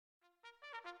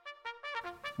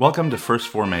Welcome to First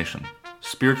Formation,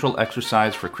 spiritual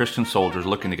exercise for Christian soldiers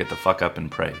looking to get the fuck up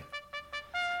and pray.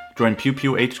 Join Pew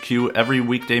Pew HQ every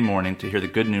weekday morning to hear the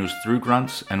good news through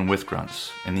grunts and with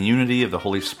grunts, in the unity of the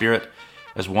Holy Spirit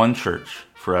as one church,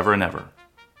 forever and ever.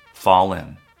 Fall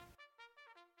in.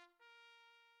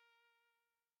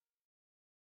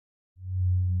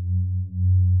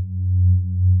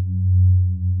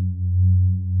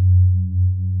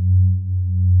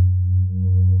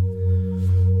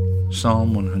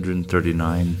 Psalm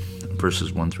 139,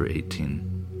 verses 1 through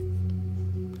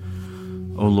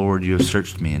 18. O Lord, you have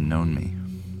searched me and known me.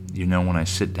 You know when I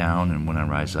sit down and when I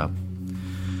rise up.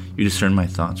 You discern my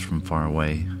thoughts from far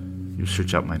away. You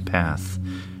search out my path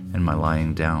and my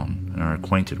lying down, and are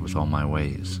acquainted with all my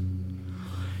ways.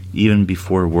 Even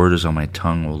before a word is on my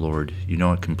tongue, O Lord, you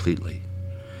know it completely.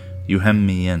 You hem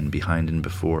me in behind and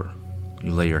before.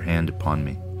 You lay your hand upon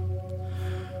me.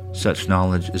 Such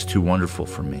knowledge is too wonderful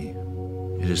for me.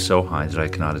 It is so high that I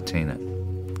cannot attain it.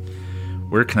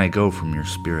 Where can I go from your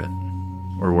spirit?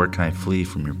 Or where can I flee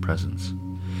from your presence?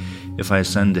 If I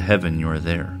ascend to heaven, you are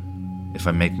there. If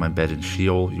I make my bed in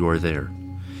Sheol, you are there.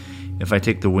 If I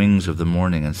take the wings of the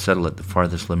morning and settle at the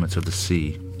farthest limits of the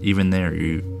sea, even there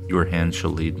your hand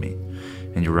shall lead me,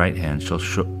 and your right hand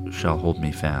shall hold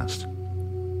me fast.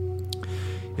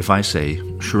 If I say,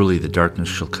 surely the darkness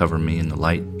shall cover me, and the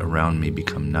light around me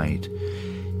become night,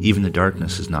 even the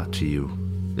darkness is not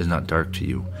dark to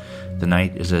you. The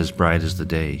night is as bright as the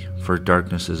day, for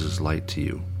darkness is as light to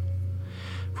you.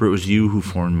 For it was you who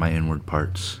formed my inward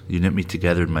parts. You knit me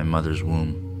together in my mother's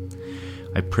womb.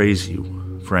 I praise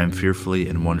you, for I am fearfully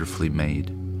and wonderfully made.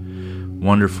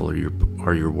 Wonderful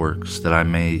are your works, that I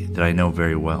know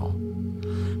very well.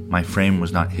 My frame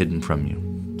was not hidden from you,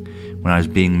 when I was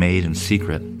being made in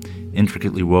secret,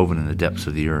 intricately woven in the depths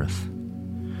of the earth.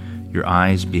 Your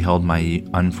eyes beheld my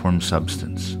unformed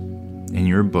substance. In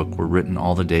your book were written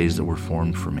all the days that were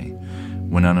formed for me,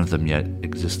 when none of them yet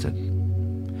existed.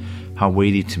 How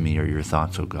weighty to me are your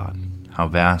thoughts, O God! How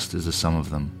vast is the sum of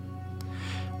them!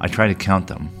 I try to count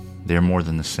them. They are more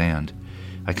than the sand.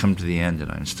 I come to the end, and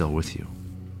I am still with you.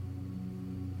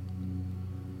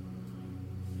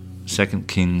 2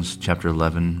 Kings chapter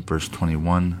 11, verse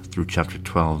 21 through chapter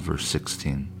 12, verse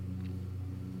 16.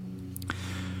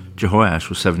 Jehoash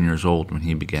was 7 years old when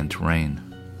he began to reign.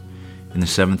 In the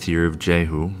 7th year of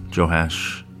Jehu,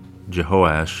 Jehoash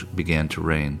began to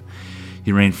reign.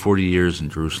 He reigned 40 years in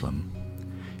Jerusalem.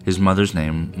 His mother's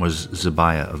name was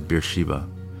Zebiah of Beersheba.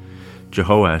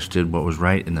 Jehoash did what was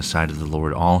right in the sight of the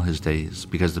Lord all his days,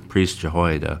 because the priest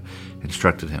Jehoiada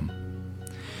instructed him.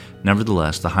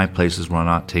 Nevertheless, the high places were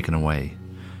not taken away.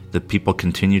 The people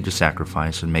continued to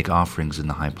sacrifice and make offerings in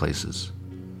the high places.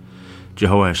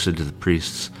 Jehoash said to the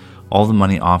priests, all the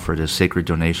money offered as sacred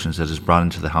donations that is brought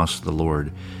into the house of the Lord,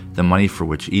 the money for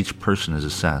which each person is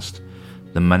assessed,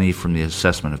 the money from the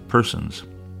assessment of persons,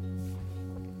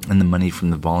 and the money from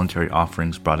the voluntary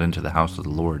offerings brought into the house of the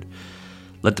Lord,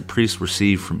 let the priests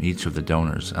receive from each of the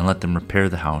donors, and let them repair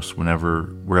the house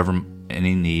wherever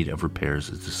any need of repairs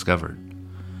is discovered.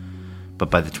 But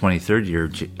by the 23rd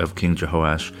year of King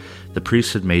Jehoash, the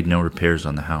priests had made no repairs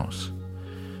on the house.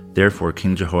 Therefore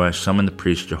King Jehoash summoned the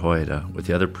priest Jehoiada with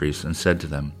the other priests and said to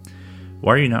them,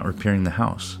 why are you not repairing the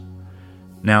house?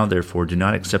 Now therefore do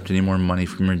not accept any more money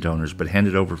from your donors, but hand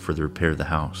it over for the repair of the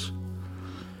house.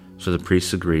 So the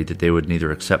priests agreed that they would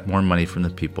neither accept more money from the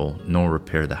people nor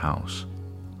repair the house.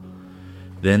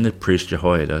 Then the priest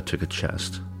Jehoiada took a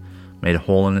chest, made a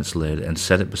hole in its lid, and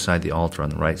set it beside the altar on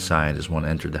the right side as one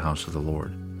entered the house of the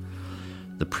Lord.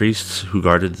 The priests who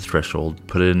guarded the threshold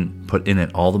put in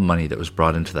it all the money that was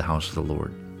brought into the house of the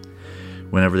Lord.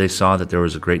 Whenever they saw that there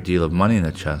was a great deal of money in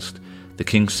the chest, the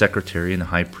king's secretary and the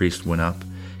high priest went up,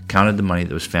 counted the money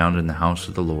that was found in the house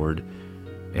of the Lord,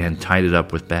 and tied it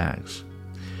up with bags.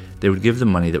 They would give the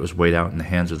money that was weighed out in the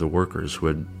hands of the workers who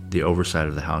had the oversight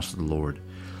of the house of the Lord.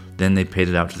 Then they paid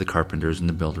it out to the carpenters and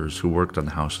the builders who worked on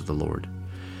the house of the Lord,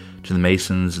 to the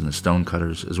masons and the stone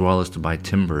cutters, as well as to buy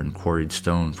timber and quarried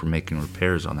stone for making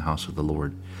repairs on the house of the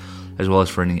Lord, as well as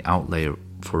for any outlay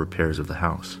for repairs of the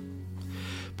house.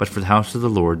 But for the house of the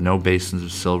Lord, no basins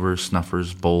of silver,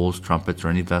 snuffers, bowls, trumpets, or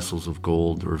any vessels of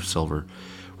gold or of silver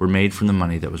were made from the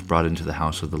money that was brought into the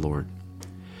house of the Lord.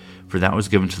 For that was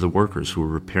given to the workers who were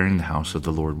repairing the house of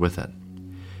the Lord with it.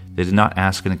 They did not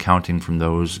ask an accounting from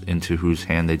those into whose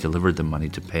hand they delivered the money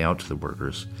to pay out to the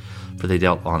workers, for they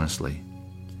dealt honestly.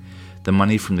 The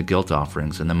money from the guilt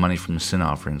offerings and the money from the sin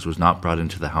offerings was not brought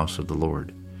into the house of the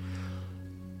Lord.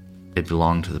 It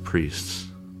belonged to the priests.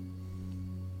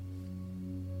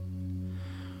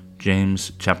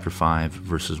 James chapter 5,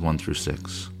 verses 1 through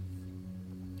 6.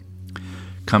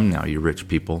 Come now, you rich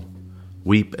people,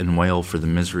 weep and wail for the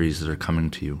miseries that are coming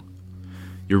to you.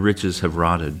 Your riches have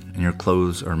rotted, and your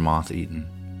clothes are moth-eaten.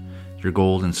 Your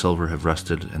gold and silver have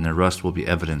rusted, and their rust will be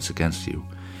evidence against you,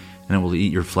 and it will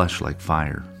eat your flesh like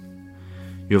fire.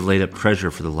 You have laid up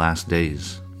treasure for the last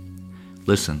days.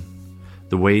 Listen,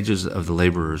 the wages of the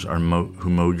laborers who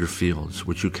mowed your fields,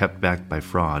 which you kept back by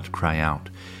fraud, cry out,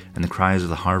 and the cries of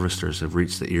the harvesters have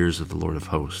reached the ears of the Lord of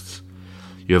hosts.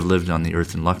 You have lived on the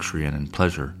earth in luxury and in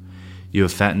pleasure. You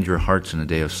have fattened your hearts in a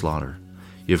day of slaughter.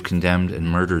 You have condemned and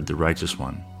murdered the righteous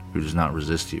one, who does not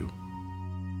resist you.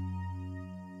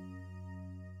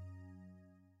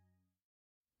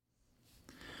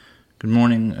 Good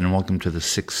morning and welcome to the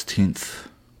 16th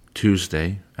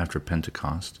Tuesday after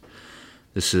Pentecost.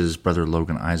 This is Brother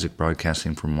Logan Isaac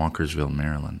broadcasting from Walkersville,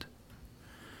 Maryland.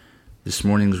 This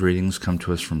morning's readings come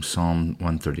to us from Psalm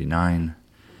 139,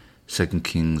 2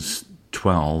 Kings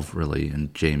 12, really,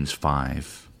 and James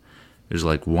 5. There's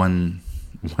like one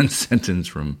sentence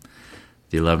from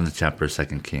the 11th chapter of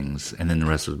 2 Kings, and then the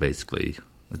rest was basically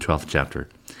the 12th chapter,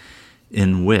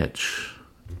 in which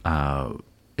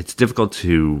it's difficult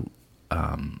to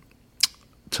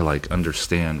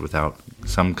understand without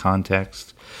some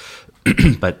context.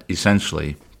 But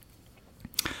essentially,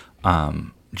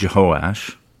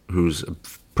 Jehoash, who's a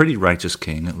pretty righteous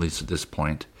king, at least at this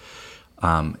point,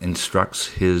 instructs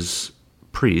his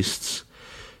priests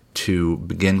to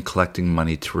begin collecting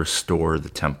money to restore the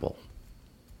temple.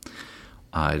 It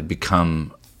had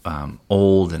become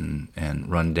old and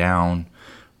run down.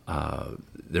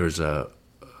 There was a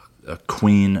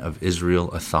queen of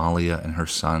Israel, Athaliah, and her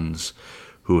sons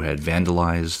who had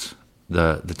vandalized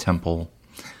the temple.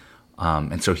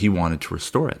 And so he wanted to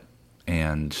restore it.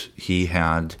 And he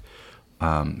had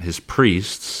his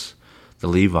priests, the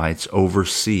Levites,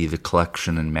 oversee the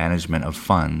collection and management of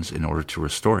funds in order to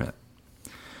restore it.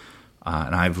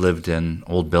 And I've lived in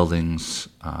old buildings.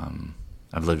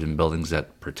 I've lived in buildings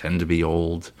that pretend to be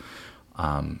old.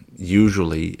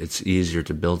 Usually it's easier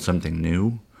to build something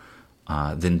new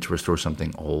than to restore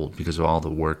something old because of all the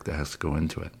work that has to go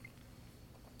into it.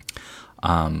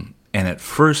 And at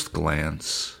first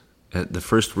glance, at the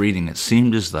first reading, it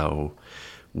seemed as though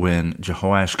when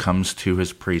Jehoash comes to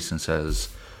his priest and says,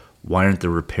 "Why aren't the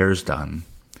repairs done?"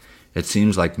 It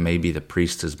seems like maybe the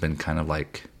priest has been kind of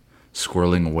like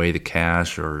squirreling away the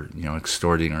cash or,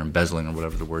 extorting or embezzling or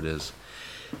whatever the word is.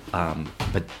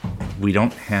 But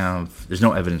there's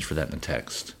no evidence for that in the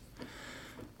text.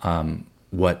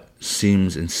 What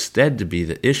seems instead to be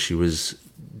the issue is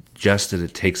just that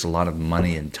it takes a lot of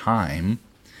money and time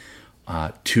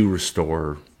to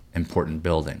restore important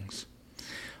buildings.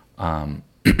 And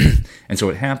so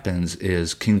what happens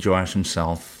is King Joash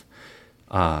himself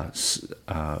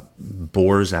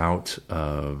bores out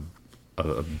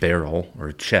a barrel or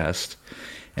a chest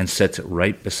and sets it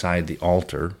right beside the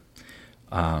altar,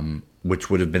 which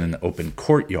would have been an open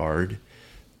courtyard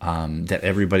that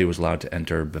everybody was allowed to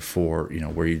enter before,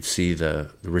 where you'd see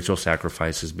the ritual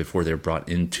sacrifices before they're brought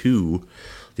into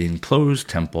the enclosed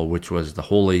temple, which was the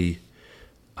holy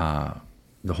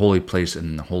place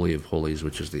and the Holy of Holies,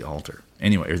 which is the altar.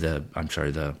 Anyway,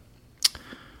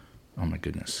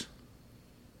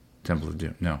 Temple of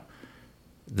Doom. No,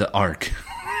 the Ark.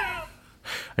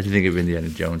 I didn't think of Indiana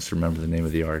Jones to remember the name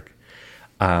of the Ark.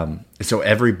 So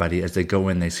everybody, as they go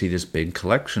in, they see this big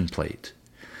collection plate.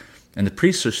 And the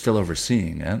priests are still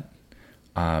overseeing it.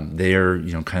 They're,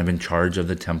 kind of in charge of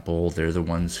the temple. They're the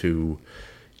ones who,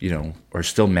 are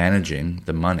still managing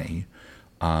the money.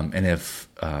 And if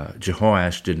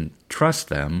Jehoash didn't trust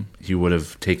them, he would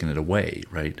have taken it away,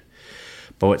 right?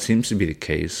 But what seems to be the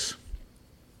case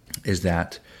is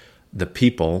that the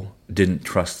people didn't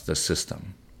trust the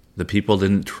system. The people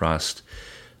didn't trust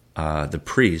the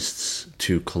priests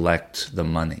to collect the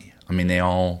money. I mean, they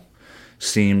all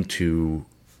seemed to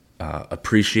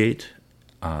appreciate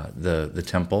the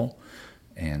temple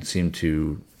and seemed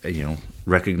to,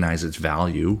 recognize its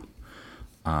value.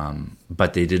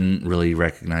 But they didn't really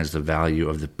recognize the value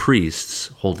of the priests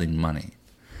holding money.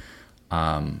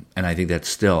 And I think that's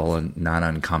still a not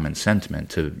uncommon sentiment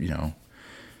to,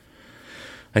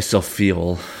 I still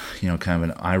feel, kind of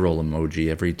an eye roll emoji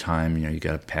every time, you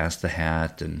got to pass the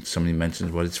hat and somebody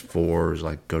mentions what it's for. It's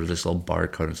like, go to this little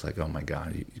barcode. It's like, oh my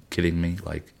God, are you kidding me?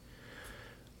 Like,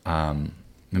 and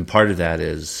part of that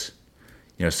is,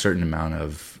 a certain amount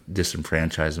of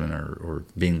disenfranchisement or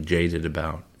being jaded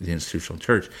about the institutional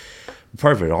church.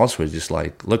 Part of it also is just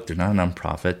like, look, they're not a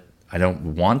nonprofit. I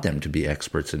don't want them to be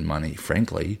experts in money,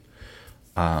 frankly.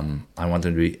 I want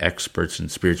them to be experts in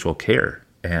spiritual care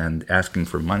and asking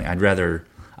for money. I'd rather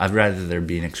there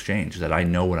be an exchange, that I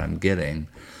know what I'm getting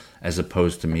as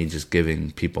opposed to me just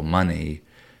giving people money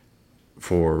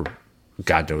for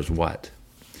God knows what.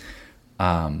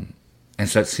 And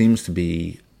so that seems to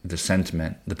be the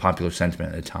sentiment, the popular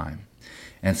sentiment at the time.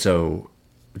 And so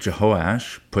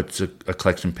Jehoash puts a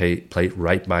collection plate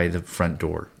right by the front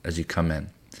door as you come in.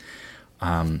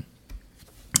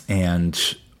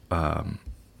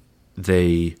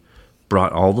 They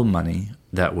brought all the money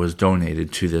that was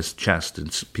donated to this chest,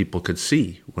 and people could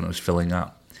see when it was filling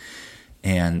up.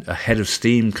 And a head of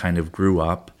steam kind of grew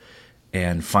up,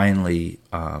 and finally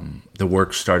the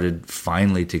work started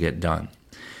finally to get done.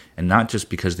 And not just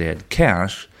because they had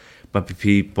cash, but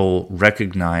people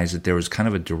recognized that there was kind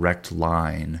of a direct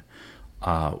line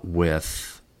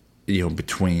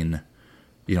between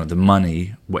the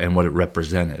money and what it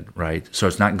represented, right? So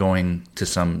it's not going to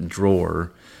some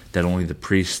drawer that only the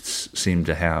priests seem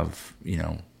to have,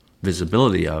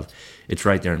 visibility of. It's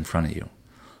right there in front of you.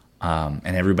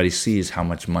 And everybody sees how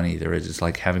much money there is. It's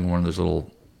like having one of those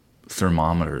little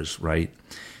thermometers, right?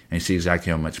 And you see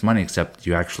exactly how much money, except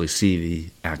you actually see the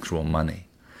actual money.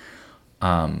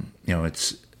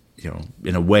 It's,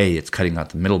 in a way, it's cutting out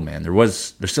the middleman.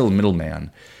 There's still a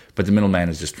middleman, but the middleman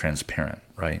is just transparent,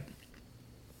 right?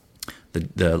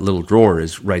 The little drawer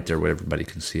is right there where everybody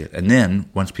can see it. And then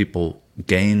once people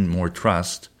gain more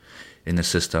trust in the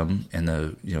system and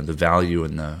the value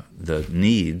and the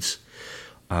needs,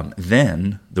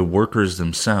 then the workers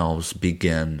themselves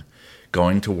begin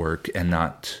going to work and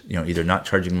not, either not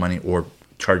charging money or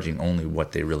charging only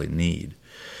what they really need.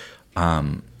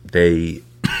 They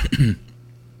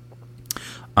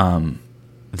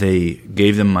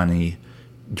gave them money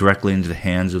directly into the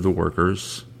hands of the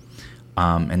workers,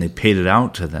 and they paid it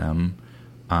out to them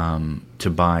to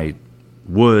buy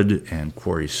wood and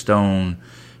quarry stone.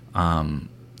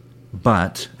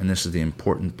 But, and this is the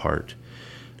important part,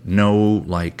 no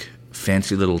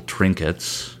fancy little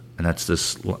trinkets, and that's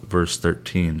this verse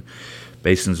 13,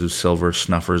 basins of silver,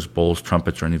 snuffers, bowls,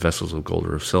 trumpets, or any vessels of gold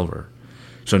or of silver.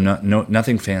 So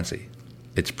nothing fancy.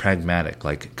 It's pragmatic,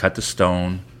 cut the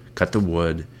stone, cut the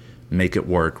wood, make it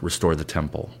work, restore the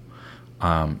temple.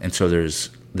 And so there's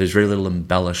very little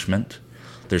embellishment.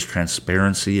 There's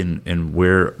transparency in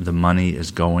where the money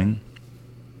is going.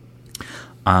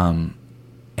 And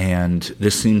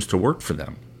this seems to work for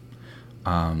them.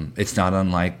 It's not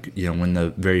unlike, when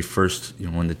the very first,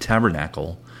 when the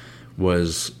tabernacle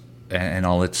was, and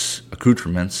all its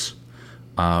accoutrements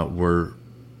were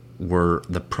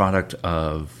the product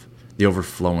of the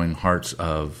overflowing hearts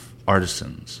of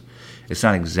artisans. It's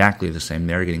not exactly the same.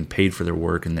 They're getting paid for their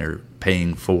work and they're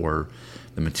paying for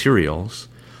the materials,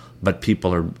 but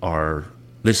people are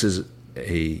this is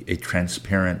a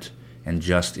transparent and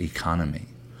just economy.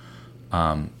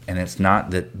 And it's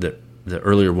not that the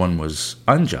earlier one was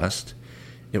unjust.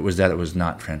 It was that it was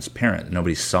not transparent.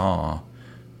 Nobody saw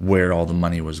where all the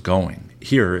money was going.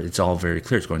 Here, it's all very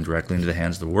clear. It's going directly into the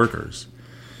hands of the workers.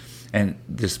 And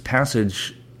this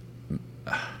passage,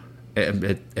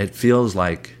 it feels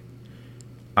like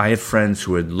I have friends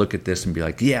who would look at this and be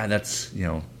like, yeah, that's,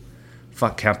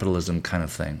 fuck capitalism kind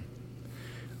of thing.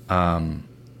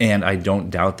 And I don't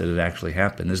doubt that it actually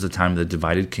happened. This is the time of the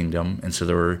divided kingdom, and so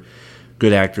there were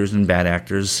good actors and bad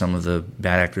actors. Some of the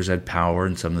bad actors had power,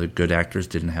 and some of the good actors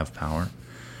didn't have power.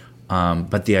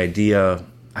 But the idea,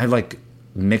 I have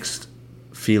mixed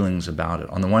feelings about it.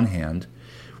 On the one hand,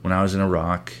 when I was in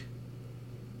Iraq,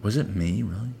 was it me,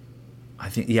 really? I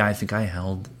think I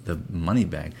held the money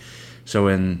bag. So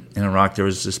in Iraq, there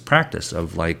was this practice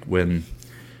of when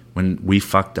we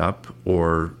fucked up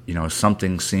or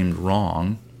something seemed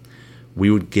wrong,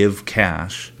 we would give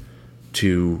cash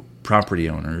to property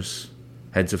owners,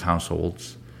 heads of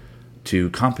households,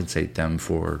 to compensate them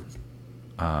for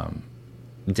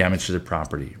damage to their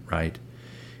property, right?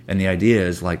 And the idea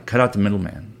is cut out the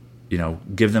middleman,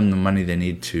 give them the money they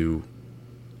need to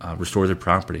restore their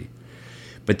property.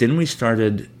 But then we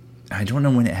started, I don't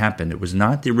know when it happened. It was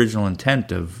not the original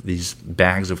intent of these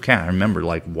bags of cash. I remember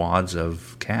wads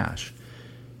of cash.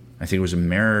 I think it was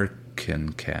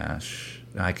American cash.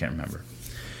 I can't remember.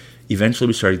 Eventually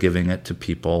we started giving it to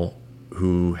people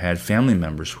who had family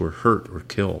members who were hurt or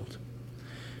killed.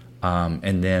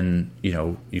 And then,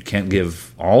 you can't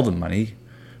give all the money,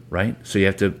 right? So you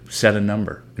have to set a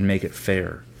number and make it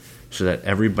fair so that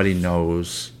everybody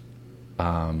knows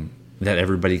that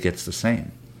everybody gets the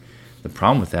same. The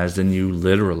problem with that is then you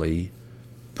literally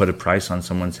put a price on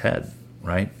someone's head,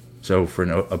 right? So for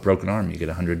a broken arm, you get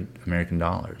 $100 American.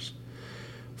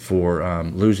 For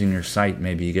losing your sight,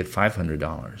 maybe you get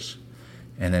 $500.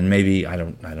 And then maybe, I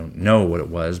don't know what it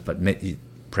was, but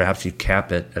perhaps you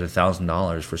cap it at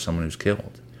 $1,000 for someone who's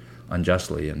killed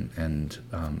unjustly and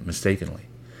mistakenly.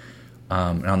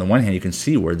 And on the one hand, you can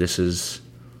see where this is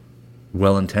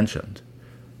well-intentioned,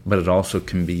 but it also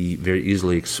can be very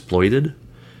easily exploited,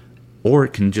 or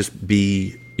it can just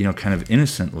be, kind of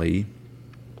innocently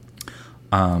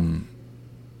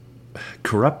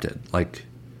corrupted. Like,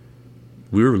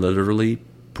 we were literally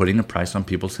putting a price on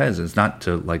people's heads. It's not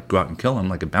to like go out and kill them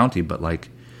like a bounty, but like,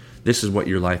 this is what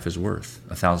your life is worth,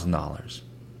 $1,000.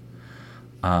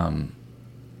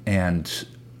 And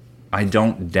I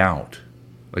don't doubt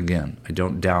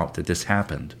that this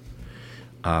happened.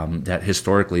 That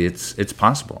historically it's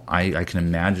possible. I can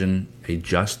imagine a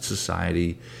just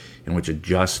society in which a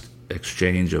just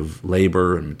exchange of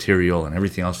labor and material and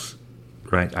everything else,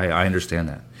 right? I understand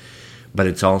that. But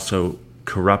it's also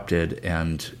corrupted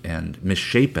and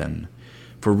misshapen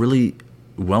for really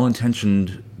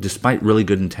well-intentioned, despite really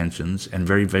good intentions, and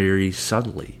very, very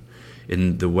subtly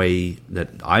in the way that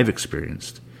I've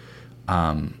experienced.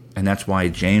 And that's why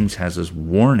James has this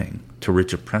warning to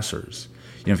rich oppressors.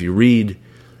 If you read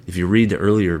the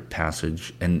earlier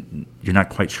passage and you're not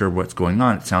quite sure what's going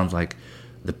on, it sounds like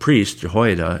the priest,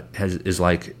 Jehoiada, is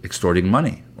like extorting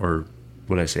money, or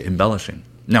what did I say, embellishing.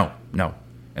 No,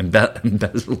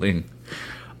 embezzling.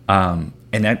 And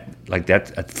that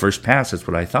at first pass, that's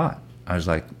what I thought. I was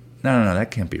like, no, that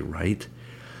can't be right.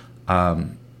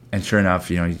 And sure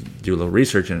enough, you do a little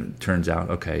research and it turns out,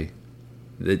 okay,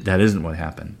 that isn't what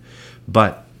happened.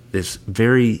 But it's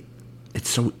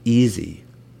so easy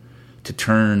to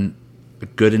turn a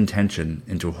good intention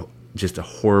into just a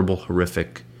horrible,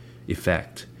 horrific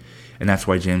effect. And that's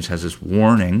why James has this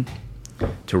warning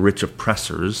to rich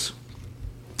oppressors,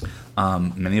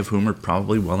 many of whom are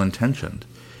probably well-intentioned.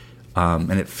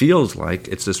 And it feels like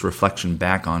it's this reflection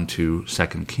back onto 2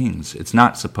 Kings. It's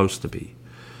not supposed to be.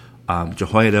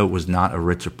 Jehoiada was not a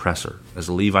rich oppressor. As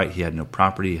a Levite, he had no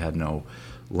property, he had no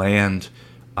land.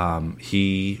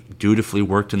 He dutifully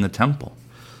worked in the temple.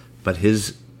 But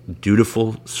his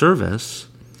dutiful service,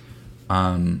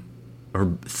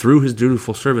 or through his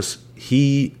dutiful service,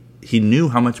 he knew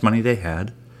how much money they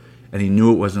had, and he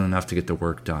knew it wasn't enough to get the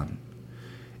work done.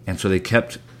 And so they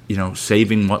kept,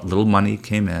 saving what little money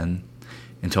came in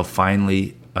until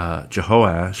finally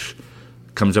Jehoash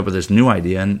comes up with this new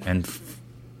idea and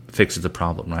fixes the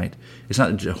problem, right? It's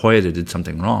not that Jehoiada did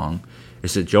something wrong.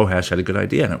 It's that Joash had a good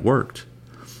idea and it worked.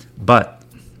 But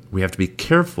we have to be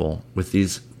careful with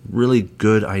these really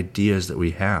good ideas that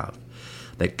we have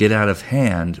that get out of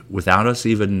hand without us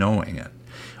even knowing it.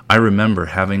 I remember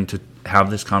having to have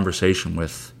this conversation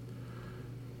with,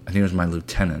 I think it was my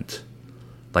lieutenant,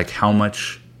 like, how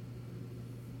much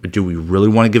do we really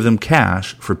want to give them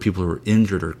cash for people who are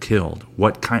injured or killed?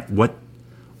 What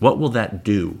will that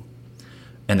do?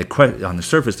 And on the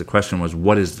surface, the question was,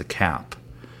 what is the cap?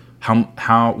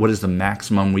 What is the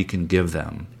maximum we can give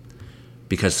them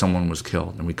because someone was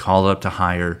killed? And we call it up to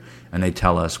hire, and they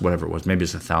tell us whatever it was. Maybe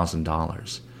it's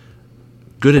 $1,000.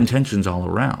 Good intentions all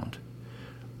around,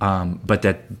 but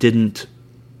that didn't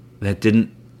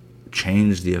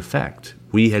change the effect.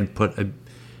 We had put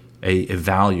a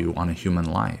value on a human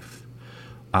life,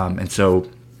 and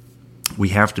so we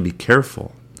have to be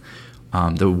careful.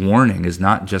 The warning is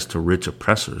not just to rich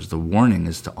oppressors. The warning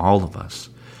is to all of us,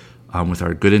 with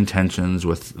our good intentions,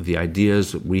 with the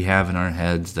ideas that we have in our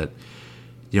heads that,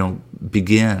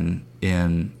 begin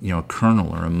in, a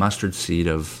kernel or a mustard seed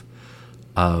of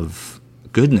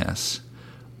goodness,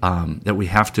 that we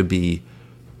have to be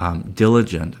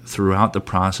diligent throughout the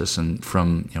process and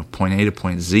from point A to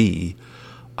point Z,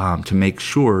 to make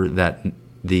sure that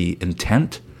the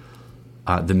intent,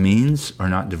 the means are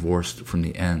not divorced from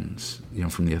the ends,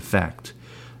 from the effect.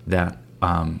 That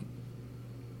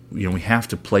we have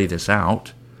to play this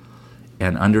out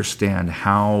and understand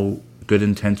how good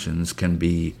intentions can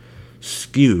be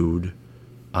skewed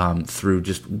through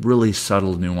just really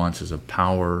subtle nuances of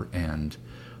power and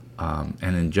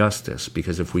injustice.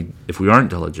 Because if we aren't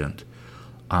diligent,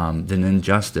 then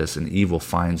injustice and evil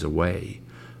finds a way,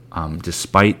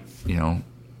 despite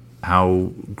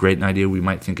how great an idea we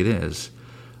might think it is.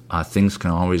 Things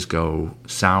can always go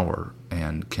sour,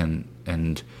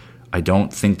 and I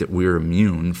don't think that we're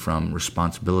immune from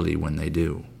responsibility when they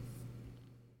do.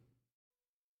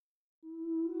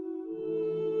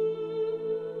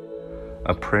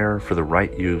 A prayer for the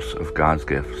right use of God's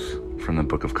gifts from the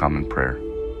Book of Common Prayer.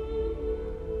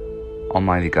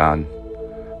 Almighty God,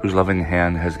 whose loving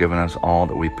hand has given us all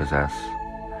that we possess,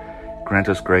 grant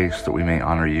us grace that we may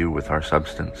honor you with our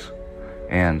substance,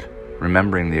 and,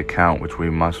 remembering the account which we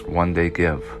must one day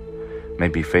give, may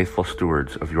be faithful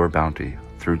stewards of your bounty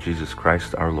through Jesus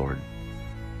Christ our Lord.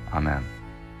 Amen.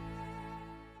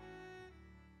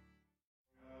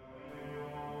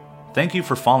 Thank you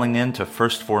for falling into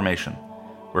First Formation,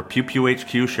 where Pew Pew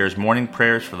HQ shares morning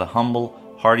prayers for the humble,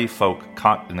 hardy folk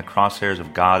caught in the crosshairs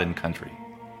of God and country.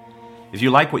 If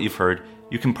you like what you've heard,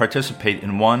 you can participate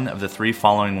in one of the three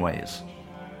following ways.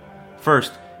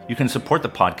 First, you can support the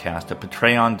podcast at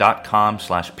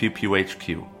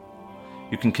patreon.com/pewpewhq.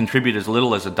 You can contribute as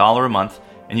little as $1 a month,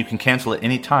 and you can cancel at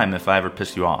any time if I ever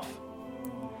piss you off.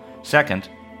 Second,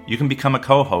 you can become a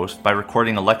co-host by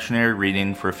recording a lectionary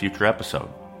reading for a future episode.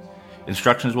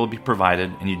 Instructions will be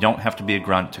provided, and you don't have to be a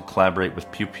grunt to collaborate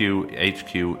with Pew Pew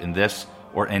HQ in this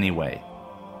or any way.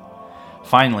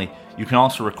 Finally, you can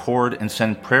also record and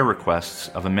send prayer requests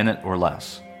of a minute or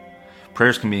less.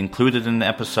 Prayers can be included in the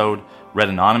episode, read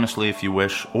anonymously if you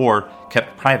wish, or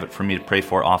kept private for me to pray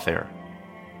for off-air.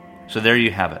 So there you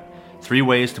have it, 3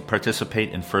 ways to participate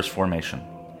in First Formation.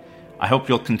 I hope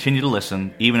you'll continue to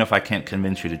listen, even if I can't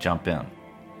convince you to jump in.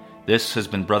 This has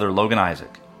been Brother Logan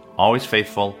Isaac, always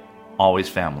faithful, always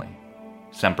family.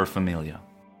 Semper Familia.